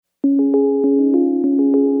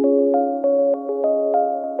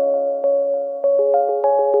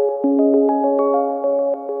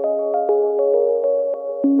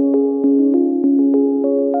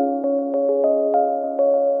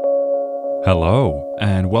Hello,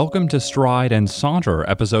 and welcome to Stride and Saunter,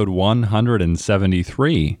 episode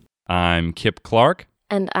 173. I'm Kip Clark.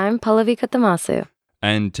 And I'm Pallavi Kattamasu.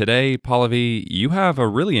 And today, Pallavi, you have a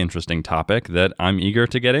really interesting topic that I'm eager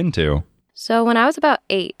to get into. So when I was about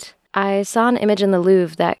 8, I saw an image in the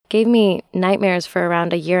Louvre that gave me nightmares for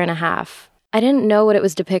around a year and a half. I didn't know what it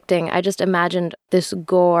was depicting. I just imagined this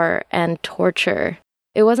gore and torture.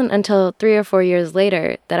 It wasn't until 3 or 4 years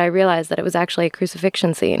later that I realized that it was actually a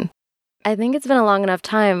crucifixion scene. I think it's been a long enough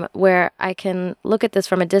time where I can look at this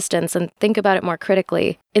from a distance and think about it more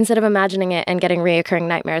critically, instead of imagining it and getting reoccurring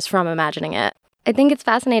nightmares from imagining it. I think it's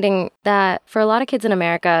fascinating that for a lot of kids in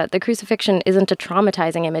America, the crucifixion isn't a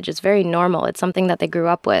traumatizing image. It's very normal. It's something that they grew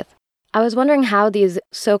up with. I was wondering how these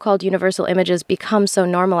so-called universal images become so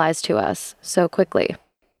normalized to us so quickly.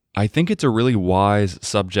 I think it's a really wise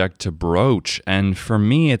subject to broach, and for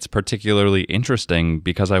me it's particularly interesting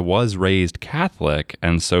because I was raised Catholic,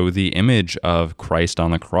 and so the image of Christ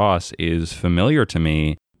on the cross is familiar to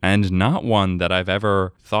me, and not one that I've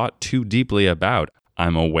ever thought too deeply about.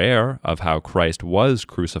 I'm aware of how Christ was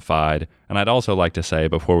crucified, and I'd also like to say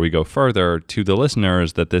before we go further to the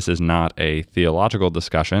listeners that this is not a theological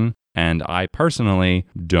discussion, and I personally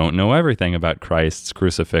don't know everything about Christ's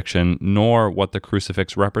crucifixion, nor what the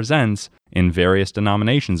crucifix represents in various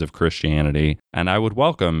denominations of Christianity, and I would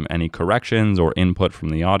welcome any corrections or input from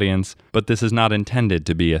the audience, but this is not intended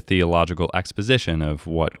to be a theological exposition of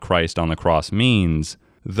what Christ on the cross means.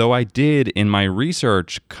 Though I did, in my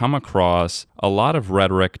research, come across a lot of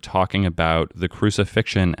rhetoric talking about the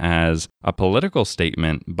crucifixion as a political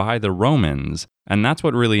statement by the Romans, and that's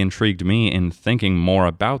what really intrigued me in thinking more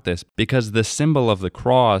about this, because the symbol of the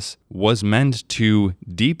cross was meant to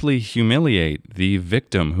deeply humiliate the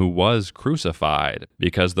victim who was crucified,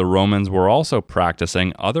 because the Romans were also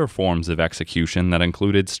practicing other forms of execution that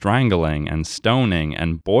included strangling and stoning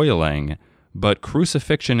and boiling. But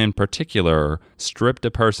crucifixion in particular stripped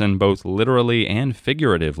a person both literally and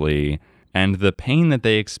figuratively, and the pain that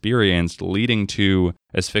they experienced leading to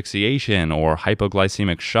asphyxiation or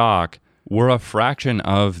hypoglycemic shock were a fraction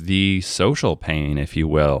of the social pain, if you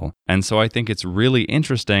will. And so I think it's really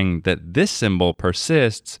interesting that this symbol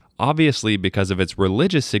persists, obviously because of its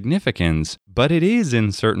religious significance, but it is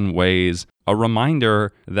in certain ways a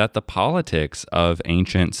reminder that the politics of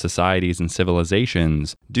ancient societies and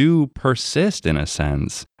civilizations do persist in a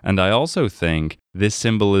sense. And I also think this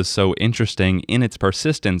symbol is so interesting in its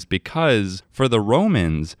persistence because for the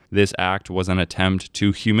Romans, this act was an attempt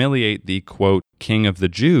to humiliate the, quote, king of the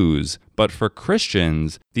Jews. But for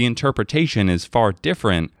Christians, the interpretation is far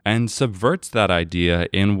different and subverts that idea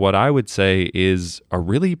in what I would say is a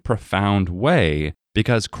really profound way,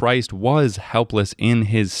 because Christ was helpless in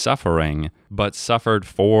his suffering, but suffered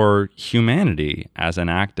for humanity as an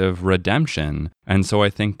act of redemption. And so I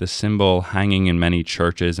think the symbol hanging in many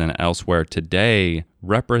churches and elsewhere today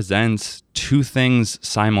represents two things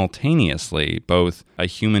simultaneously, both a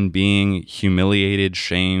human being humiliated,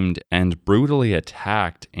 shamed, and brutally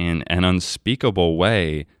attacked in an unspeakable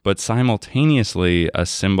way, but simultaneously a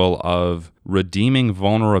symbol of redeeming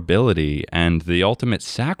vulnerability and the ultimate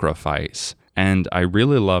sacrifice. And I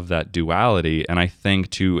really love that duality, and I think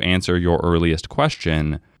to answer your earliest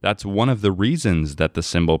question, that's one of the reasons that the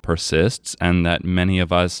symbol persists and that many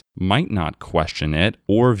of us might not question it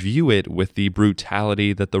or view it with the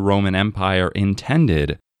brutality that the Roman Empire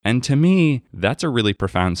intended. And to me, that's a really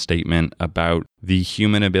profound statement about the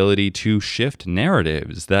human ability to shift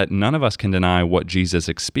narratives, that none of us can deny what Jesus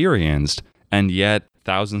experienced, and yet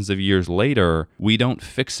thousands of years later, we don't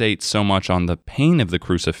fixate so much on the pain of the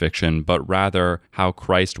crucifixion, but rather how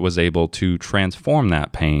Christ was able to transform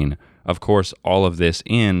that pain. Of course, all of this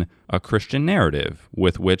in a Christian narrative,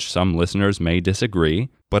 with which some listeners may disagree,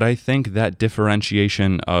 but I think that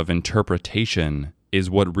differentiation of interpretation is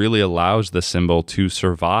what really allows the symbol to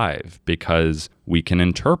survive, because we can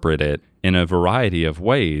interpret it in a variety of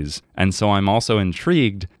ways. And so I'm also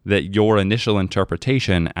intrigued that your initial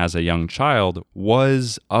interpretation as a young child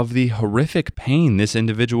was of the horrific pain this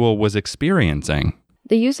individual was experiencing.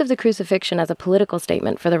 The use of the crucifixion as a political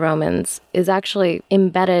statement for the Romans is actually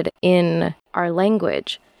embedded in our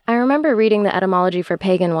language. I remember reading the etymology for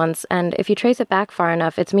pagan once, and if you trace it back far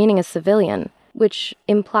enough, its meaning is civilian, which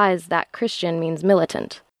implies that Christian means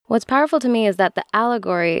militant. What's powerful to me is that the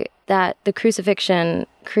allegory that the crucifixion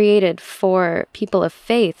created for people of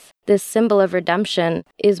faith, this symbol of redemption,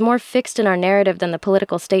 is more fixed in our narrative than the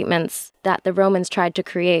political statements that the Romans tried to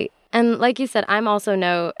create. And like you said, I'm also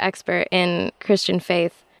no expert in Christian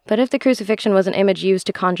faith, but if the crucifixion was an image used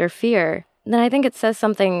to conjure fear, then I think it says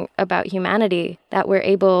something about humanity that we're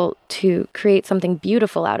able to create something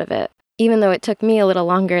beautiful out of it. even though it took me a little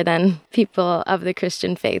longer than people of the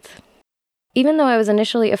Christian faith. Even though I was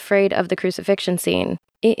initially afraid of the crucifixion scene,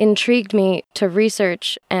 it intrigued me to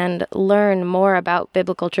research and learn more about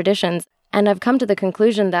biblical traditions, and I've come to the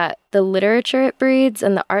conclusion that the literature it breeds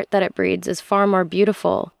and the art that it breeds is far more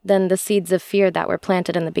beautiful than the seeds of fear that were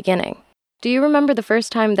planted in the beginning. Do you remember the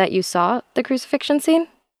first time that you saw the crucifixion scene?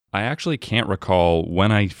 I actually can't recall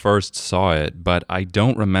when I first saw it, but I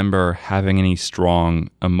don't remember having any strong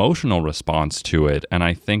emotional response to it. And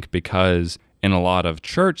I think because in a lot of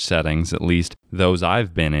church settings, at least those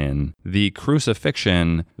I've been in, the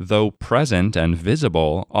crucifixion, though present and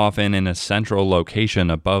visible, often in a central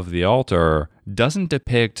location above the altar, doesn't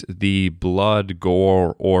depict the blood,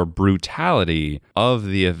 gore, or brutality of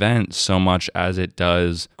the event so much as it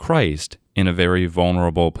does Christ in a very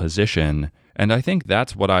vulnerable position. And I think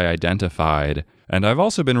that's what I identified. And I've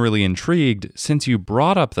also been really intrigued, since you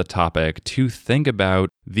brought up the topic, to think about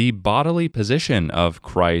the bodily position of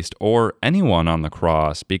Christ or anyone on the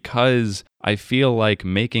cross, because I feel like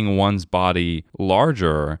making one's body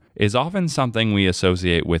larger is often something we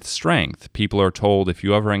associate with strength. People are told if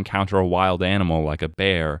you ever encounter a wild animal like a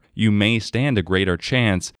bear, you may stand a greater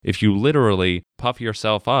chance if you literally puff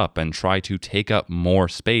yourself up and try to take up more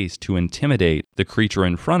space to intimidate the creature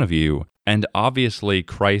in front of you. And obviously,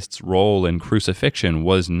 Christ's role in crucifixion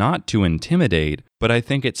was not to intimidate, but I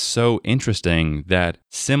think it's so interesting that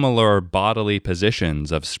similar bodily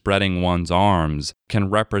positions of spreading one's arms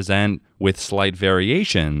can represent, with slight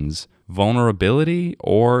variations, vulnerability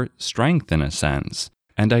or strength in a sense.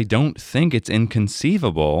 And I don't think it's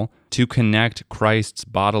inconceivable to connect Christ's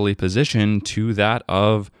bodily position to that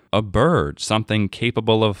of a bird, something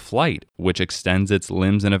capable of flight, which extends its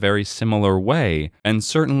limbs in a very similar way. And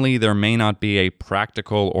certainly there may not be a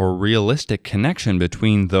practical or realistic connection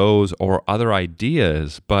between those or other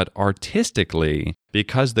ideas, but artistically,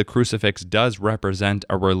 because the crucifix does represent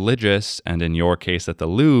a religious, and in your case at the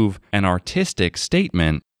Louvre, an artistic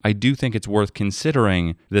statement, I do think it's worth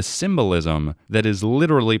considering the symbolism that is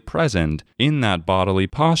literally present in that bodily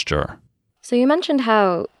posture. So you mentioned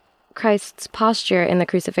how Christ's posture in the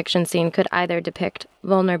crucifixion scene could either depict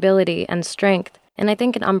vulnerability and strength, and I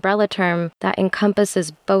think an umbrella term that encompasses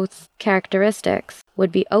both characteristics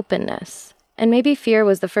would be openness. And maybe fear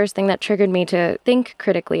was the first thing that triggered me to think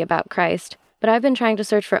critically about Christ, but I've been trying to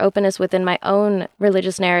search for openness within my own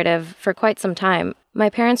religious narrative for quite some time. My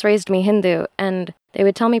parents raised me Hindu, and they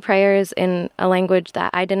would tell me prayers in a language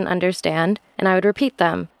that I didn't understand, and I would repeat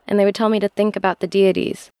them, and they would tell me to think about the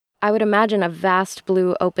deities. I would imagine a vast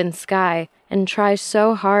blue open sky and try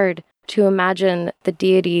so hard to imagine the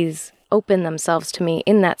deities open themselves to me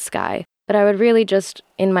in that sky. But I would really just,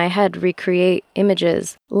 in my head, recreate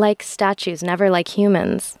images like statues, never like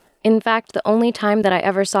humans. In fact, the only time that I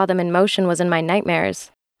ever saw them in motion was in my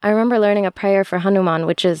nightmares. I remember learning a prayer for Hanuman,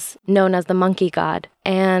 which is known as the monkey god.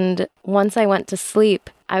 And once I went to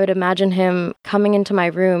sleep, I would imagine him coming into my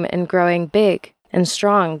room and growing big and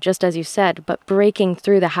strong, just as you said, but breaking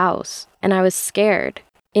through the house. And I was scared.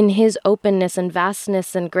 In his openness and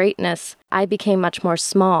vastness and greatness, I became much more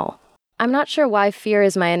small. I'm not sure why fear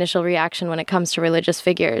is my initial reaction when it comes to religious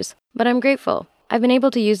figures, but I'm grateful. I've been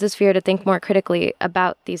able to use this fear to think more critically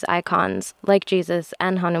about these icons, like Jesus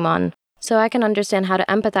and Hanuman, so I can understand how to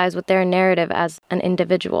empathize with their narrative as an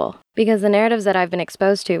individual. Because the narratives that I've been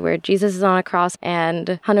exposed to, where Jesus is on a cross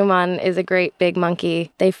and Hanuman is a great big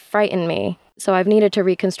monkey, they frighten me. So I've needed to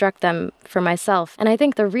reconstruct them for myself. And I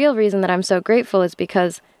think the real reason that I'm so grateful is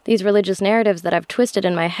because these religious narratives that I've twisted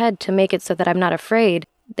in my head to make it so that I'm not afraid,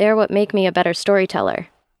 they're what make me a better storyteller.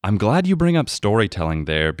 I'm glad you bring up storytelling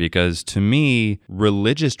there, because to me,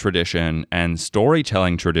 religious tradition and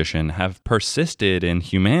storytelling tradition have persisted in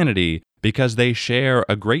humanity because they share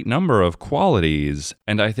a great number of qualities,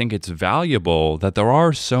 and I think it's valuable that there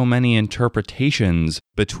are so many interpretations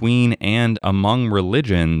between and among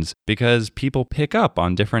religions, because people pick up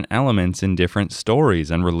on different elements in different stories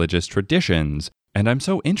and religious traditions. And I'm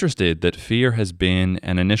so interested that fear has been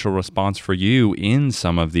an initial response for you in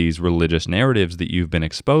some of these religious narratives that you've been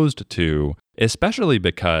exposed to, especially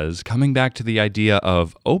because, coming back to the idea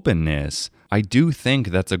of openness, I do think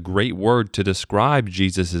that's a great word to describe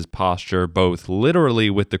Jesus' posture, both literally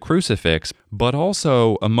with the crucifix, but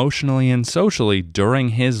also emotionally and socially during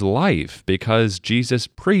his life, because Jesus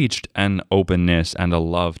preached an openness and a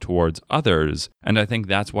love towards others. And I think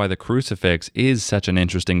that's why the crucifix is such an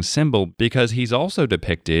interesting symbol, because he's also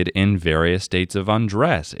depicted in various states of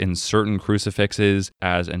undress, in certain crucifixes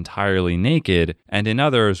as entirely naked, and in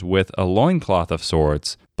others with a loincloth of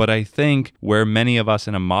sorts. But I think where many of us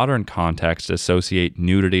in a modern context associate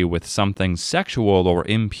nudity with something sexual or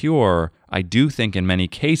impure, I do think in many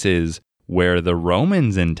cases where the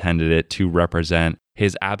Romans intended it to represent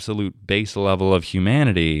his absolute base level of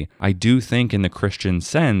humanity, I do think in the Christian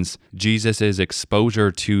sense, Jesus' exposure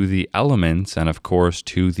to the elements and of course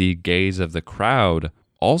to the gaze of the crowd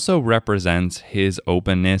also represents his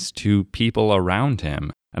openness to people around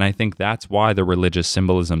him. And I think that's why the religious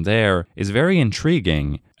symbolism there is very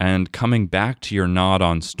intriguing. And coming back to your nod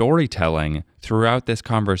on storytelling, throughout this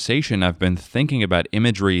conversation, I've been thinking about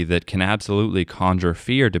imagery that can absolutely conjure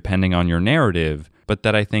fear depending on your narrative, but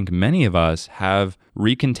that I think many of us have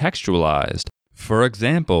recontextualized. For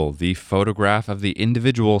example, the photograph of the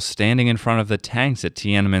individual standing in front of the tanks at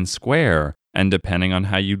Tiananmen Square. And depending on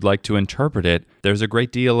how you'd like to interpret it, there's a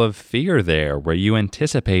great deal of fear there where you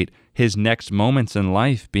anticipate his next moments in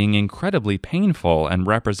life being incredibly painful and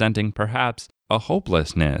representing perhaps a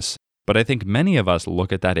hopelessness. But I think many of us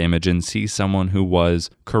look at that image and see someone who was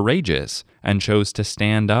courageous and chose to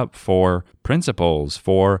stand up for principles,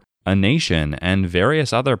 for a nation, and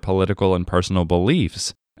various other political and personal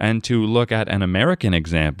beliefs. And to look at an American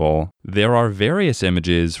example, there are various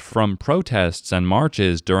images from protests and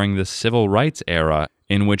marches during the civil rights era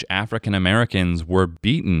in which African Americans were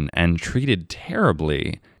beaten and treated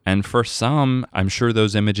terribly. And for some, I'm sure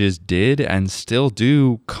those images did and still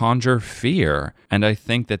do conjure fear. And I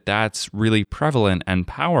think that that's really prevalent and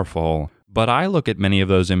powerful. But I look at many of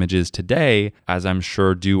those images today, as I'm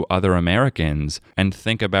sure do other Americans, and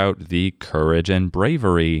think about the courage and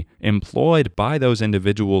bravery employed by those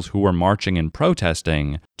individuals who were marching and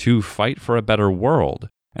protesting to fight for a better world.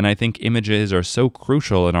 And I think images are so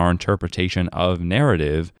crucial in our interpretation of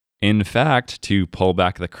narrative. In fact, to pull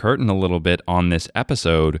back the curtain a little bit on this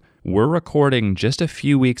episode, we're recording just a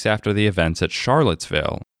few weeks after the events at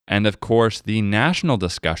Charlottesville. And of course, the national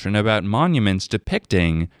discussion about monuments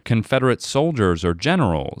depicting Confederate soldiers or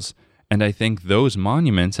generals. And I think those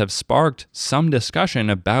monuments have sparked some discussion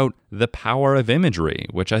about the power of imagery,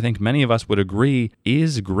 which I think many of us would agree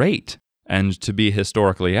is great. And to be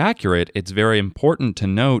historically accurate, it's very important to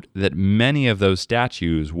note that many of those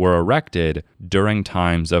statues were erected during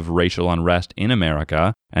times of racial unrest in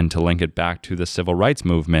America, and to link it back to the civil rights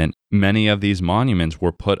movement, many of these monuments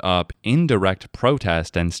were put up in direct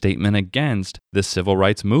protest and statement against the civil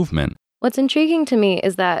rights movement. What's intriguing to me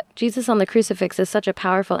is that Jesus on the crucifix is such a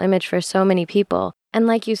powerful image for so many people. And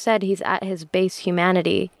like you said, he's at his base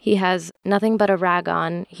humanity. He has nothing but a rag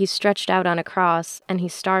on, he's stretched out on a cross, and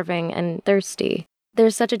he's starving and thirsty.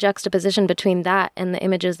 There's such a juxtaposition between that and the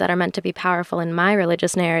images that are meant to be powerful in my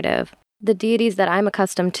religious narrative. The deities that I'm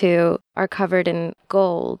accustomed to are covered in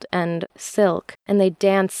gold and silk, and they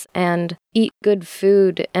dance and eat good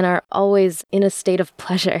food and are always in a state of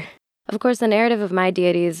pleasure. Of course, the narrative of my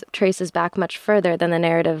deities traces back much further than the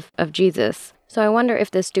narrative of Jesus. So I wonder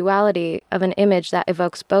if this duality of an image that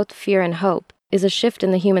evokes both fear and hope is a shift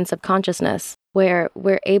in the human subconsciousness, where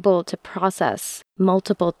we're able to process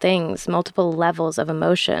multiple things, multiple levels of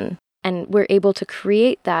emotion, and we're able to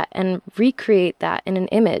create that and recreate that in an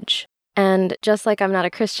image. And just like I'm not a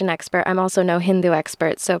Christian expert, I'm also no Hindu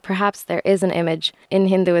expert, so perhaps there is an image in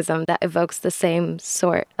Hinduism that evokes the same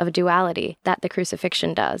sort of duality that the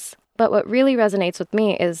crucifixion does. But what really resonates with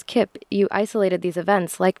me is, Kip, you isolated these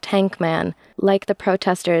events like Tank Man, like the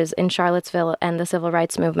protesters in Charlottesville and the civil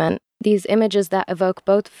rights movement, these images that evoke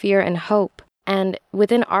both fear and hope. And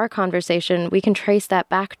within our conversation, we can trace that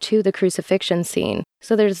back to the crucifixion scene.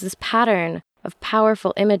 So there's this pattern of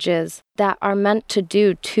powerful images that are meant to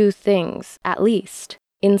do two things, at least: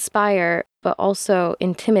 inspire, but also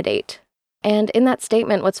intimidate. And in that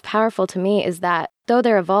statement, what's powerful to me is that though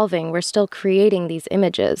they're evolving, we're still creating these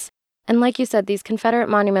images. And like you said, these Confederate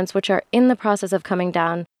monuments, which are in the process of coming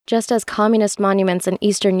down, just as communist monuments in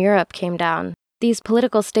Eastern Europe came down, these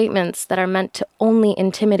political statements that are meant to only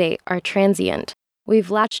intimidate are transient. We've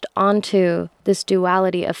latched onto this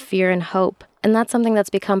duality of fear and hope, and that's something that's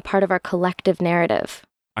become part of our collective narrative.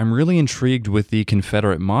 I'm really intrigued with the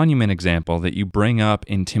Confederate monument example that you bring up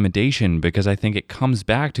intimidation, because I think it comes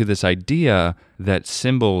back to this idea that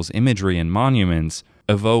symbols, imagery, and monuments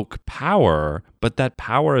evoke power, but that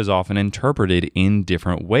power is often interpreted in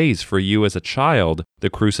different ways. For you as a child, the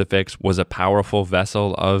crucifix was a powerful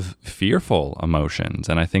vessel of fearful emotions.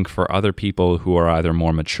 And I think for other people who are either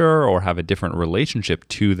more mature or have a different relationship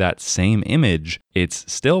to that same image,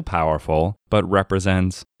 it's still powerful, but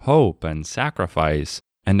represents hope and sacrifice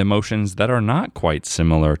and emotions that are not quite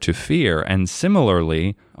similar to fear. And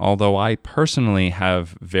similarly, although I personally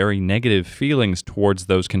have very negative feelings towards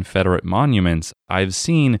those Confederate monuments, I've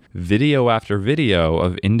seen video after video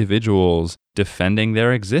of individuals defending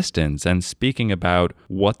their existence and speaking about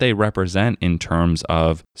what they represent in terms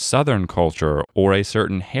of Southern culture or a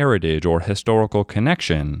certain heritage or historical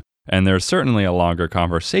connection. And there's certainly a longer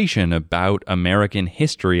conversation about American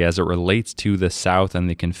history as it relates to the South and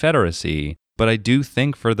the Confederacy. But I do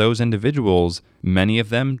think for those individuals, many of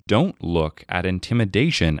them don't look at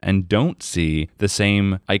intimidation and don't see the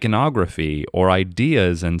same iconography or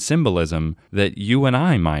ideas and symbolism that you and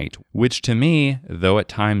I might, which to me, though at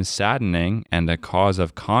times saddening and a cause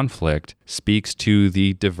of conflict, speaks to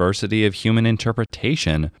the diversity of human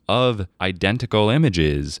interpretation of identical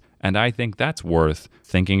images, and I think that's worth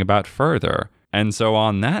thinking about further. And so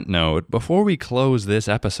on that note, before we close this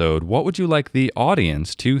episode, what would you like the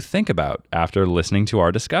audience to think about after listening to our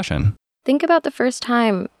discussion? Think about the first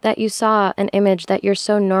time that you saw an image that you're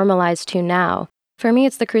so normalized to now. For me,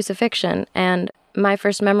 it's the crucifixion, and my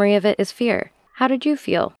first memory of it is fear. How did you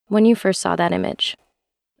feel when you first saw that image?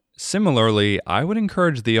 Similarly, I would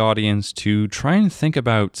encourage the audience to try and think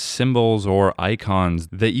about symbols or icons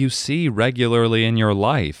that you see regularly in your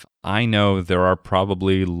life. I know there are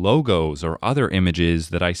probably logos or other images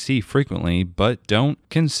that I see frequently, but don't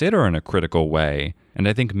consider in a critical way. And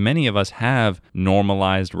I think many of us have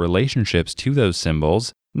normalized relationships to those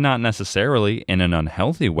symbols, not necessarily in an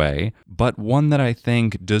unhealthy way, but one that I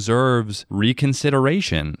think deserves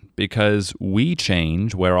reconsideration because we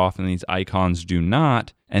change where often these icons do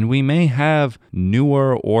not, and we may have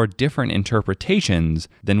newer or different interpretations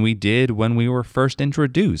than we did when we were first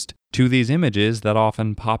introduced to these images that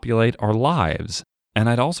often populate our lives. And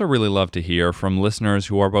I'd also really love to hear from listeners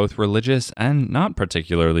who are both religious and not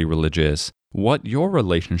particularly religious what your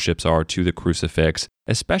relationships are to the crucifix,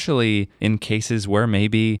 especially in cases where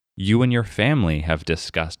maybe you and your family have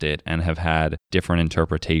discussed it and have had different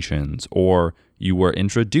interpretations, or you were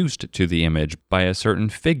introduced to the image by a certain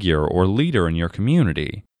figure or leader in your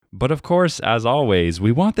community. But of course, as always,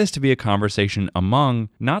 we want this to be a conversation among,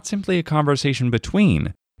 not simply a conversation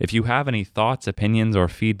between. If you have any thoughts, opinions, or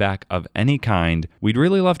feedback of any kind, we'd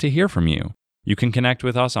really love to hear from you. You can connect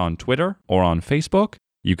with us on Twitter or on Facebook.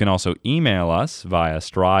 You can also email us via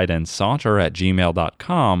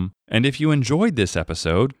strideandsaunter@gmail.com. And if you enjoyed this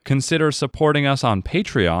episode, consider supporting us on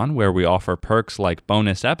Patreon, where we offer perks like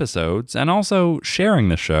bonus episodes, and also sharing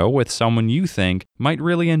the show with someone you think might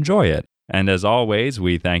really enjoy it. And as always,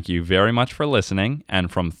 we thank you very much for listening.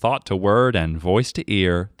 And from thought to word and voice to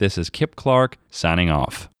ear, this is Kip Clark signing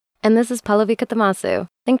off. And this is Pallavi Katamasu.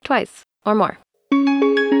 Think twice or more.